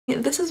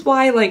This is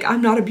why, like,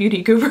 I'm not a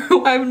beauty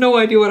guru. I have no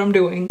idea what I'm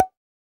doing.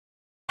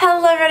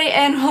 Hello everybody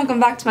and welcome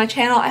back to my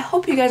channel. I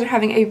hope you guys are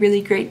having a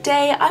really great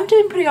day. I'm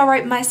doing pretty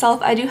alright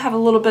myself. I do have a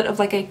little bit of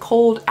like a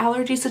cold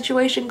allergy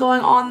situation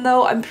going on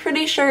though. I'm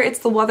pretty sure it's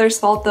the weather's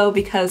fault though,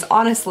 because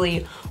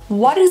honestly,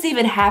 what is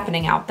even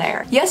happening out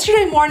there?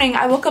 Yesterday morning,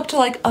 I woke up to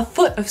like a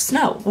foot of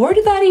snow. Where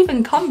did that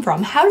even come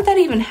from? How did that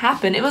even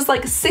happen? It was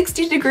like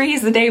 60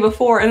 degrees the day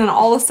before and then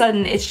all of a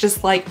sudden it's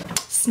just like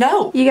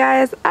snow. You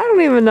guys, I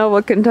don't even know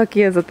what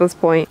Kentucky is at this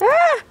point.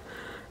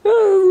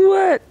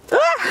 What?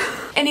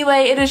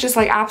 Anyway, it is just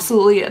like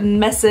absolutely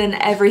messing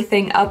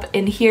everything up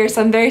in here,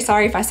 so I'm very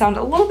sorry if I sound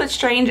a little bit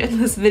strange in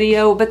this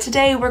video, but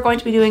today we're going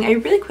to be doing a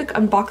really quick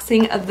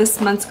unboxing of this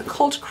month's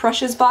Cult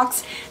Crushes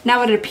box.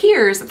 Now it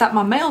appears that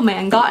my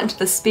mailman got into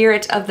the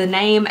spirit of the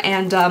name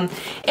and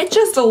it's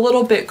just a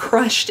little bit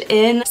crushed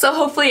in, so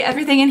hopefully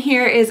everything in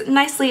here is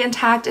nicely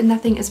intact and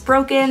nothing is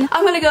broken.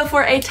 I'm gonna go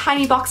for a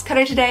tiny box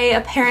cutter today.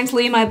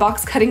 Apparently my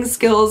box cutting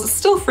skills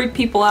still freak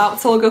people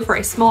out, so I'll go for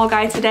a small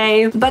guy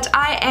today. But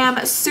I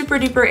am super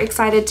duper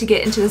excited to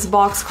get into this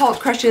box. Cult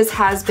Crushes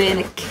has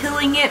been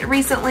killing it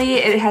recently.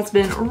 It has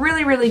been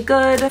really, really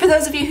good. For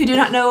those of you who do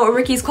not know,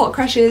 Ricky's Cult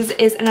Crushes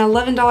is an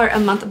 $11 a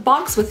month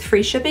box with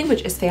free shipping,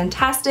 which is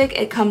fantastic.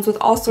 It comes with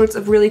all sorts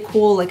of really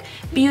cool like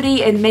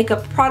beauty and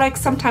makeup products,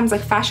 sometimes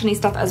like fashiony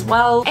stuff as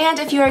well. And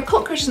if you are a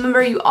Cult Crushes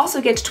member, you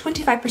also get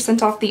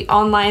 25% off the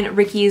online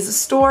Ricky's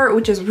store,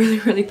 which is really,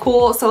 really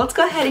cool. So let's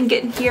go ahead and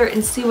get in here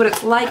and see what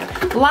it's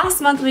like.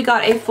 Last month we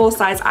got a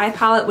full-size eye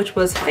palette, which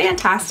was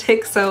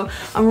fantastic. So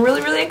I'm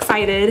really, really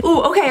excited.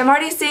 Ooh, okay, I'm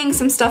already seeing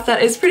some stuff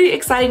that is pretty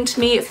exciting to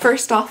me.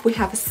 First off, we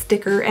have a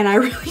sticker, and I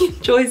really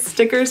enjoy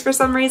stickers for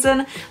some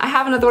reason. I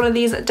have another one of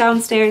these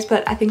downstairs,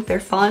 but I think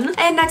they're fun.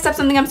 And next up,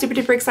 something I'm super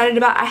duper excited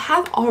about. I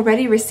have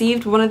already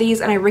received one of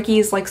these in a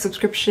Ricky's like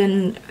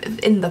subscription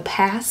in the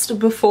past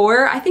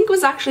before. I think it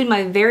was actually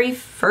my very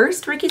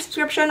first Ricky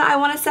subscription, I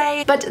want to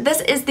say. But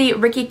this is the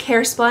Ricky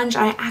Care Sponge.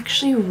 I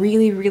actually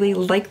really, really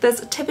like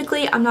this.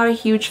 Typically, I'm not a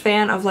huge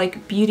fan of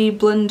like beauty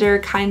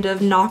blender kind of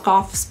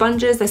knockoff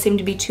sponges. They seem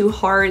to be too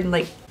hard and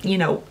like, you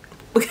know,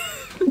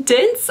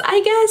 dense,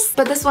 I guess.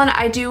 But this one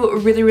I do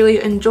really,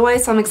 really enjoy,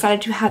 so I'm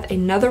excited to have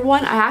another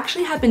one. I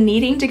actually have been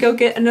needing to go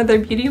get another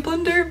beauty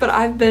blender, but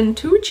I've been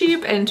too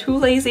cheap and too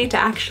lazy to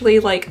actually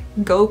like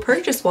go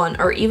purchase one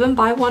or even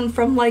buy one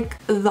from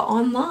like the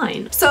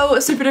online. So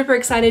super duper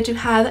excited to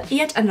have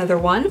yet another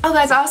one. Oh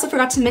guys, I also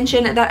forgot to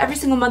mention that every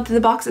single month the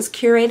box is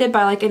curated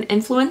by like an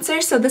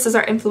influencer. So this is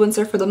our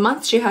influencer for the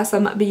month. She has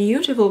some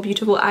beautiful,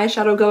 beautiful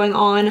eyeshadow going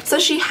on. So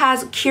she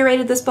has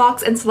curated this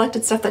box and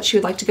selected stuff that she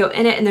would like to go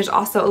in it, and there's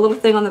also a little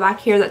thing on the back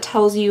here that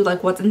tells you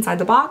like what's inside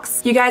the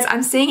box. You guys,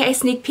 I'm seeing a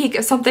sneak peek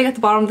of something at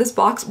the bottom of this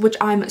box, which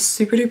I'm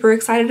super duper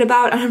excited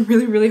about, and I'm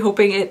really, really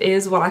hoping it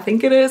is what I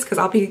think it is, because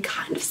I'll be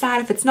kind of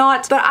sad if it's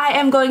not. But I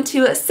am going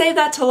to save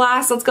that to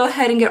last. Let's go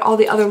ahead and get all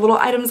the other little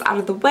items out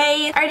of the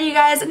way. Alrighty you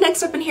guys,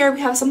 next up in here we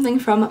have something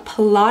from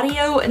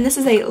Palladio, and this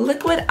is a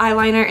liquid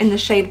eyeliner in the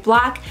shade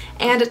black.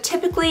 And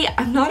typically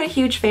I'm not a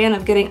huge fan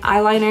of getting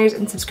eyeliners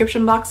in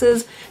subscription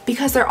boxes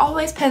because they're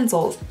always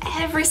pencils.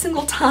 Every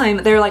single time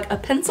they're like a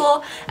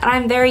pencil, and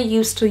I'm very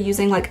used to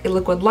using like a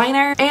liquid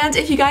liner. And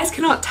if you guys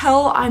cannot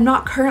tell, I'm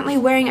not currently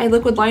wearing a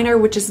liquid liner,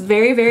 which is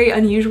very, very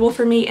unusual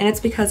for me, and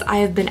it's because I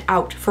have been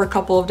out for a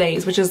couple of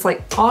days, which is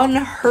like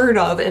unheard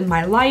of in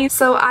my life.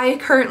 So I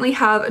currently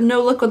have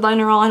no liquid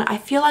liner on. I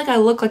feel like I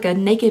look like a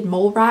naked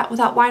mole rat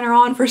without liner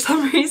on for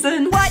some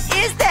reason. What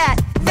is that?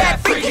 That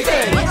freaky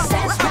thing!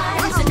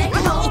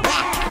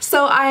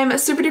 So I'm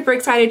super duper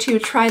excited to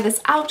try this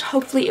out.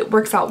 Hopefully it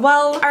works out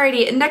well.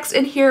 Alrighty, next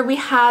in here we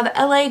have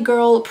LA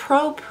Girl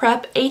Pro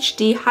Prep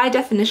HD High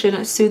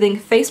Definition Soothing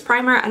Face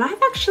Primer, and I've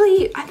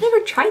never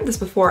tried this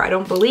before, I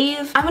don't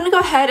believe. I'm gonna go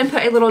ahead and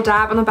put a little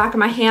dab on the back of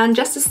my hand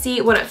just to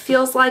see what it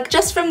feels like,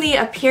 just from the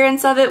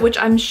appearance of it, which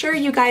I'm sure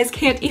you guys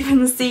can't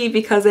even see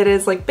because it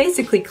is like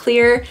basically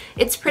clear.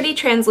 It's pretty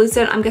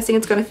translucent. I'm guessing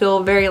it's gonna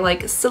feel very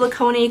like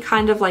silicone-y,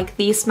 kind of like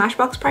the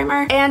Smashbox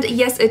primer. And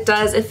yes, it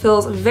does. It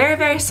feels very,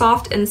 very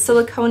soft and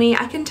silicone-y.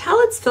 I can tell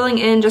it's filling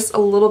in just a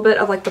little bit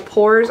of like the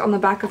pores on the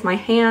back of my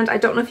hand. I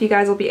don't know if you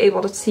guys will be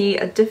able to see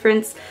a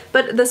difference,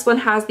 but this one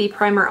has the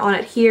primer on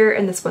it here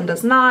and this one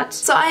does not.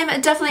 So I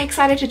am definitely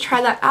excited to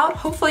try that out.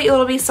 Hopefully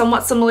it'll be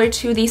somewhat similar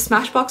to the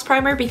Smashbox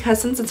primer,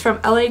 because since it's from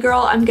LA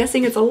Girl, I'm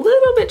guessing it's a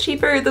little bit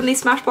cheaper than the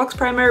Smashbox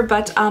primer,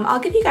 but I'll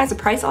give you guys a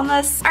price on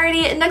this.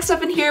 Alrighty, next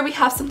up in here we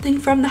have something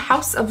from the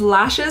House of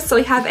Lashes. So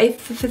we have a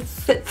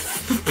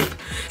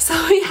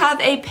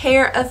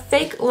pair of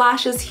fake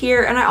lashes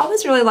here, and I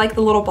always really like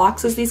the little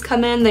boxes these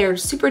come in. They're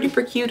super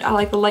duper cute. I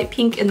like the light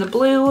pink and the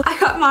blue. I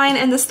got mine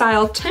in the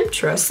style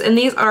Temptress, and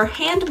these are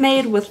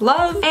handmade with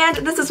love, and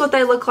this is what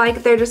they look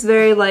like. They're just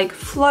very like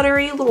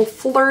fluttery, a little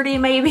flirty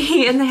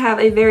maybe, and they have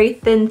a very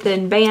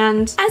thin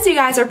band. As you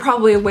guys are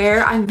probably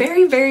aware, I'm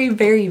very, very,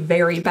 very,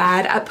 very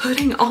bad at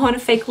putting on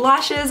fake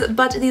lashes,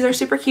 but these are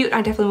super cute.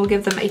 I definitely will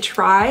give them a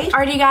try.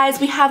 Alrighty guys,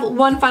 we have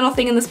one final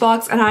thing in this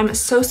box, and I'm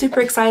so super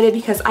excited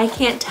because I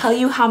can't tell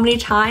you how many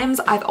times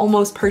I've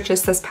almost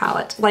purchased this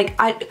palette. Like,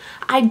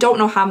 I don't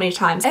know how many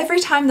times. Every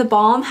time the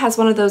Balm has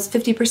one of those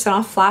 50%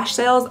 off flash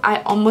sales,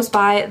 I almost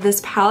buy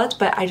this palette,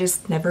 but I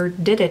just never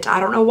did it. I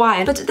don't know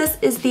why. But this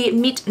is the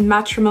Meet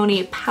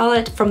Matrimony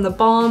palette from the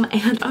Balm,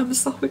 and I'm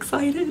so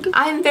excited.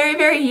 I'm very,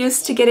 very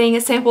used to getting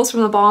samples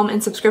from the Balm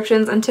in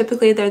subscriptions, and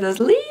typically they're those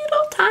little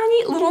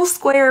tiny little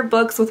square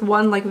books with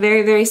one like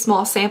very, very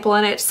small sample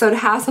in it. So to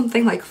have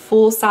something like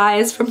full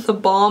size from the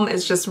Balm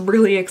is just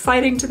really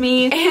exciting to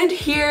me. And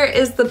here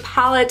is the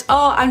palette.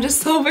 Oh, I'm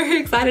just so very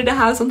excited to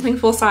have something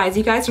full size.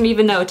 You guys don't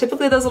even know.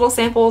 Typically those little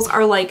samples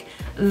are like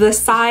the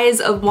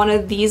size of one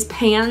of these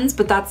pans,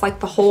 but that's like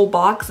the whole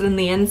box, and in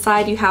the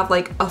inside you have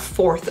like a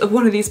fourth of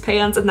one of these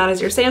pans, and that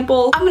is your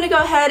sample. I'm gonna go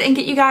ahead and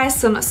get you guys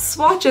some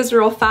swatches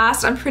real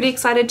fast. I'm pretty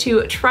excited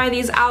to try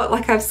these out.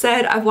 Like I've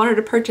said, I've wanted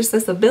to purchase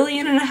this 1.5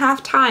 billion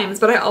times,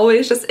 but I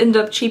always just end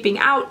up cheaping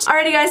out.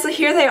 Alrighty guys, so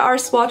here they are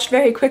swatched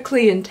very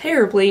quickly and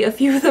terribly. A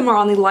few of them are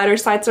on the lighter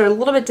side, so they're a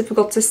little bit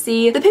difficult to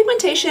see. The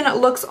pigmentation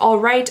looks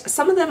alright.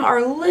 Some of them are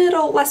a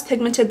little less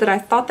pigmented than I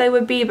thought they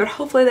would be, but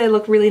hopefully they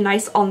look really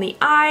nice on the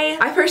eye.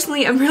 I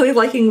personally am really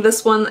liking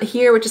this one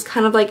here, which is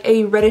kind of like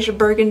a reddish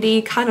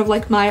burgundy, kind of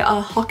like my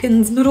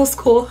Hawkins middle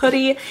school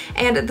hoodie.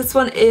 And this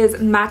one is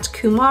Matte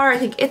Kumar. I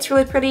think it's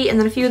really pretty, and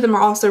then a few of them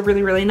are also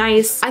really, really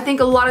nice. I think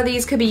a lot of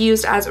these could be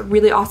used as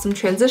really awesome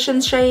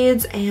transition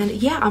shades, and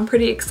yeah, I'm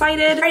pretty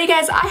excited. Alrighty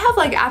guys, I have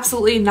like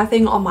absolutely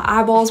nothing on my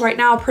eyeballs right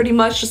now, pretty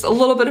much just a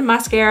little bit of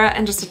mascara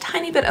and just a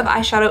tiny bit of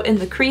eyeshadow in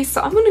the crease.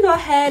 So I'm gonna go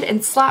ahead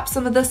and slap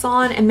some of this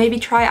on and maybe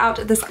try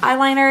out this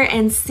eyeliner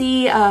and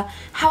see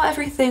how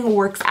everything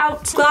works out.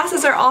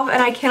 Glasses are off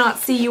and I cannot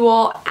see you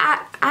all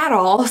at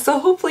all, so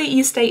hopefully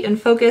you stay in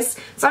focus.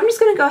 So I'm just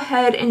gonna go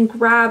ahead and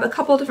grab a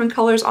couple of different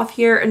colors off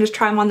here and just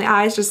try them on the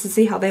eyes just to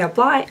see how they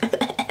apply.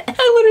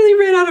 I literally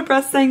ran out of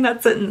breath saying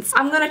that sentence.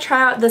 I'm gonna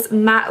try out this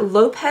Matte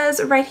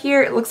Lopez right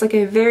here. It looks like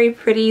a very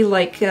pretty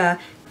like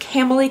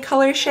camely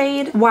color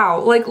shade. Wow,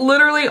 like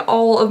literally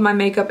all of my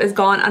makeup is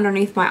gone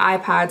underneath my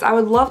iPads. I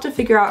would love to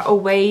figure out a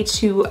way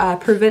to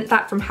prevent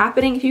that from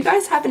happening. If you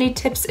guys have any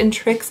tips and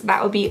tricks,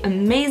 that would be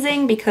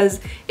amazing, because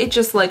it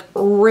just like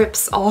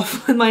rips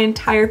off my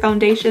entire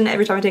foundation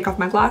every time I take off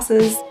my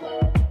glasses.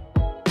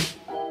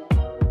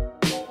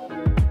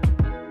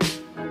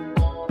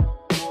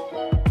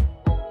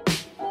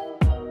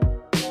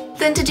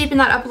 Then to deepen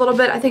that up a little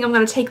bit, I think I'm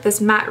gonna take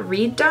this matte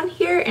reed down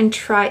here and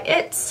try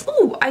it.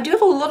 Ooh, I do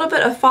have a little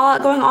bit of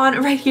fallout going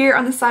on right here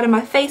on the side of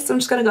my face, so I'm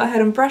just gonna go ahead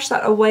and brush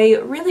that away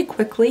really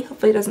quickly.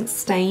 Hopefully it doesn't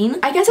stain.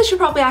 I guess I should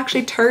probably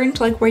actually turn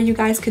to like where you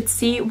guys could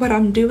see what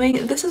I'm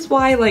doing. This is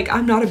why like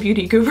I'm not a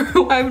beauty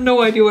guru. I have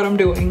no idea what I'm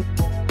doing.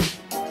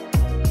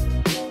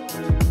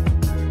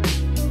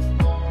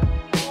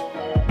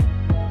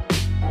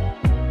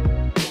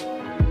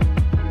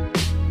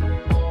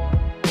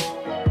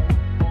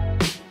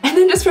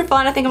 Just for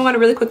fun, I think I'm going to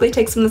really quickly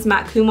take some of this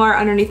Matte Kumar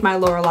underneath my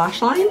lower lash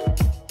line.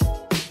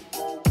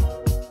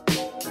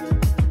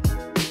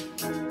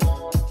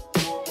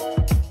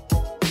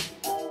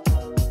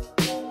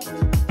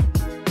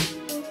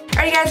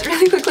 Alrighty guys,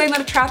 really quickly I'm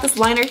going to try out this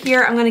liner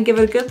here. I'm going to give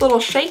it a good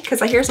little shake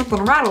because I hear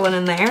something rattling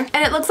in there.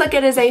 And it looks like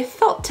it is a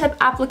felt tip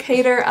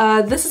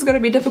applicator. This is going to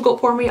be difficult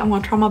for me. I'm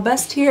going to try my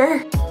best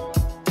here.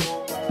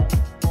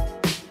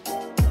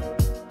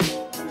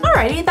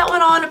 Alrighty, that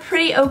went on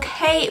pretty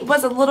okay. It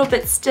was a little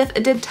bit stiff.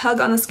 It did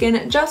tug on the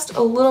skin just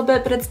a little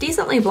bit, but it's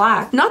decently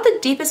black. Not the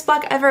deepest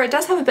black ever. It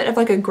does have a bit of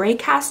like a gray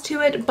cast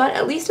to it, but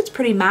at least it's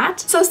pretty matte.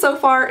 So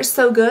far,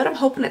 so good. I'm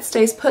hoping it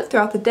stays put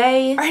throughout the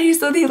day. Alrighty,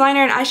 so the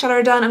liner and eyeshadow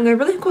are done. I'm gonna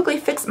really quickly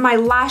fix my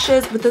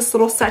lashes with this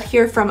little set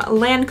here from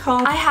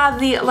Lancome. I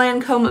have the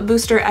Lancome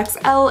Booster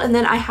XL, and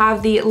then I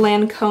have the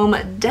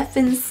Lancome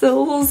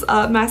Definicils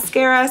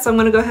mascara. So I'm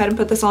gonna go ahead and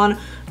put this on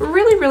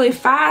really, really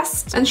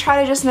fast and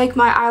try to just make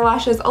my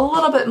eyelashes a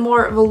little bit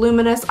more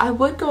voluminous. I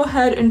would go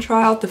ahead and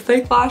try out the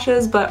fake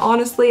lashes, but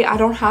honestly, I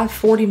don't have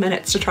 40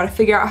 minutes to try to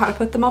figure out how to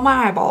put them on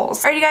my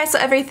eyeballs. Alrighty guys, so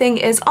everything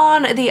is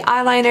on: the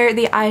eyeliner,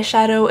 the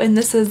eyeshadow, and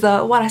this is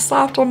what I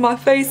slapped on my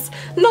face.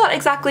 Not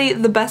exactly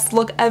the best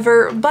look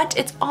ever, but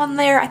it's on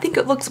there. I think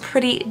it looks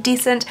pretty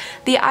decent.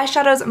 The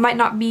eyeshadows might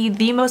not be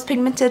the most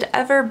pigmented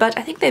ever, but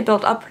I think they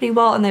built up pretty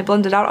well and they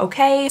blended out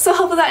okay. So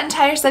hopefully that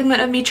entire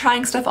segment of me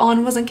trying stuff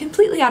on wasn't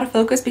completely out of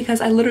focus,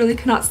 because I literally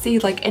cannot see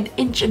like an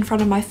inch in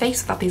front of my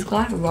face without these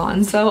glasses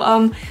on.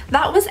 So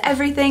that was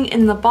everything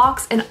in the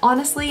box, and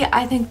honestly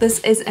I think this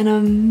is an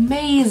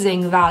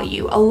amazing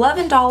value.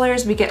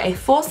 $11, we get a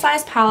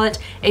full-size palette,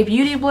 a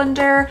beauty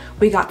blender,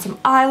 we got some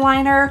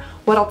eyeliner.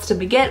 What else did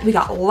we get? We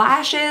got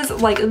lashes.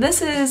 Like,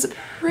 this is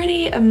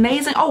pretty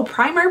amazing. Oh,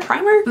 primer.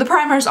 The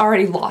primer's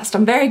already lost.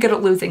 I'm very good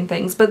at losing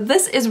things, but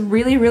this is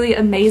really, really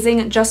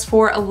amazing just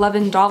for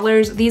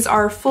 $11. These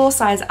are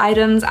full-size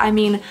items. I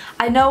mean,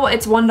 I know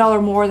it's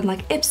 $1 more than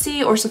like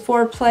Ipsy or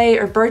Sephora Play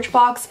or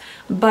Birchbox,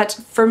 but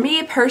for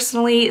me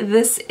personally,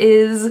 this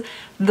is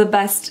the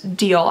best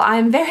deal.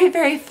 I'm very,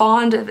 very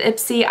fond of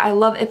Ipsy. I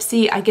love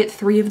Ipsy. I get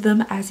 3 of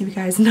them, as you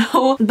guys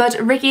know. But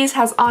Ricky's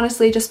has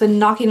honestly just been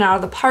knocking it out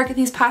of the park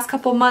these past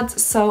couple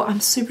months, so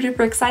I'm super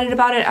duper excited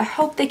about it. I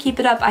hope they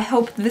keep it up. I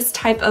hope this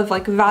type of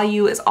like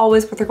value is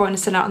always what they're going to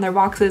send out in their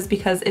boxes,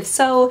 because if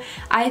so,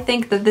 I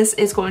think that this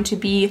is going to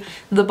be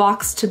the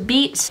box to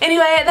beat.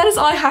 Anyway, that is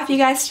all I have for you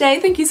guys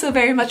today. Thank you so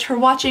very much for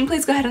watching.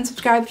 Please go ahead and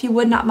subscribe if you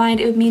would not mind.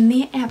 It would mean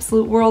the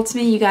absolute world to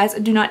me. You guys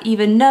do not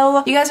even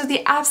know. You guys are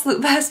the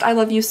absolute best. I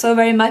love you so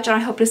very much, and I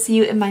hope to see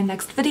you in my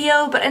next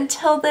video. But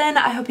until then,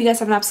 I hope you guys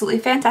have an absolutely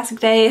fantastic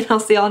day, and I'll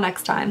see y'all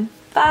next time.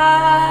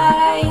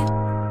 Bye!